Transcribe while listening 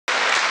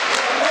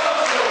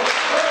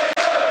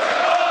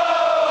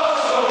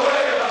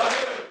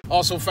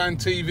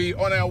ArsenalFanTV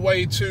on our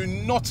way to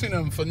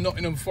Nottingham for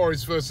Nottingham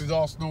Forest versus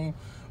Arsenal.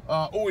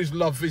 Always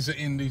love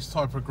visiting these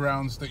type of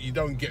grounds that you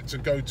don't get to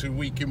go to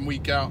week in,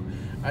 week out.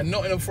 And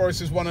Nottingham Forest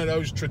is one of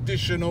those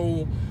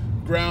traditional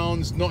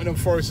grounds. Nottingham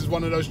Forest is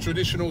one of those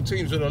traditional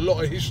teams with a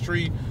lot of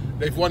history.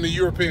 They've won the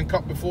European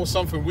Cup before,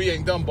 something we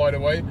ain't done, by the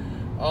way.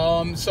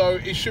 So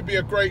it should be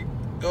a great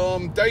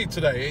day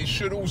today. It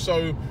should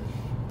also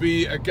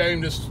be a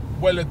game that's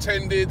well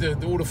attended.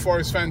 All the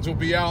Forest fans will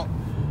be out.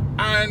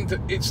 And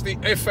it's the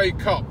FA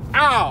Cup,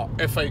 our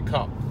FA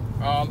Cup.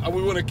 And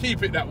we want to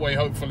keep it that way,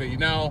 hopefully.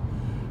 Now,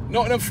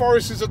 Nottingham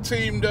Forest is a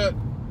team that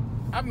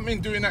haven't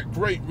been doing that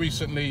great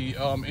recently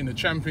in the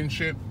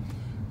Championship.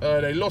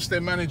 They lost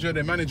their manager.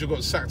 Their manager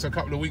got sacked a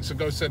couple of weeks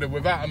ago, so they're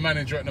without a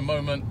manager at the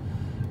moment.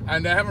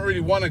 And they haven't really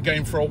won a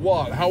game for a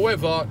while.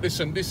 However,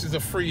 listen, this is a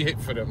free hit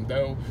for them.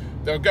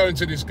 They'll go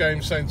into this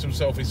game saying to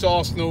themselves, it's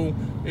Arsenal.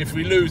 If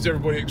we lose,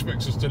 everybody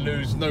expects us to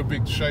lose. No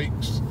big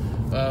shakes.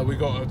 We've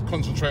got to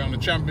concentrate on the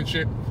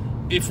Championship.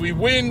 If we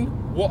win,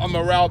 what a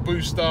morale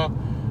booster.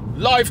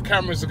 Live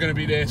cameras are going to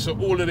be there, so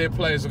all of their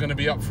players are going to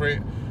be up for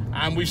it.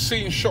 And we've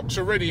seen shocks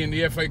already in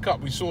the FA Cup.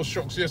 We saw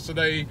shocks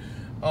yesterday,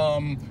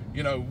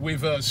 you know,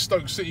 with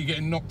Stoke City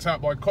getting knocked out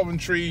by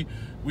Coventry.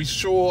 We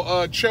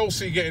saw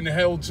Chelsea getting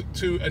held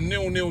to a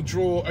 0-0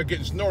 draw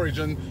against Norwich,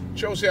 and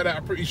Chelsea had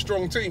a pretty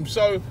strong team.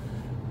 So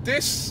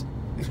this,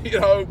 you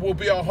know, will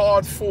be a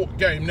hard-fought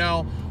game.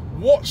 Now,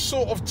 what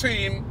sort of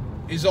team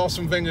is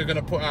Arsene Wenger going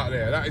to put out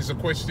there? That is the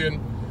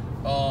question.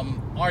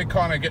 I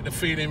kind of get the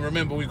feeling,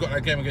 remember we've got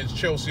that game against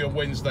Chelsea on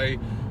Wednesday,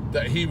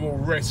 that he will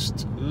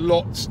rest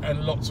lots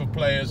and lots of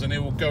players and he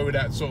will go with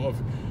that sort of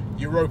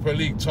Europa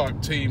League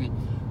type team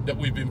that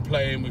we've been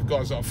playing with,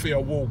 guys like Theo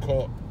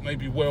Walcott,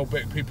 maybe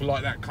Welbeck, people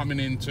like that coming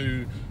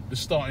into the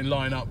starting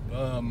lineup,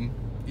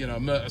 you know,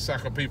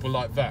 Mertesacker, people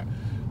like that.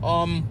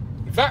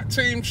 That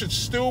team should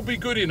still be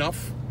good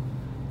enough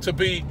to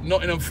beat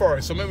Nottingham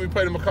Forest. I remember we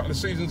played them a couple of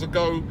seasons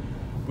ago.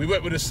 We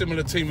went with a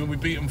similar team and we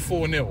beat them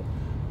 4-0.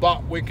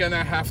 But we're going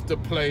to have to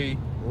play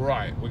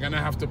right. We're going to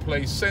have to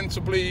play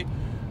sensibly.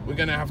 We're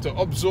going to have to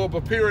absorb a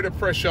period of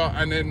pressure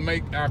and then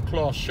make our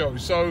class show.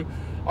 So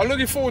I'm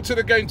looking forward to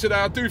the game today.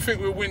 I do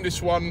think we'll win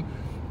this one.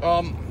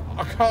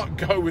 I can't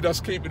go with us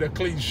keeping a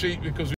clean sheet because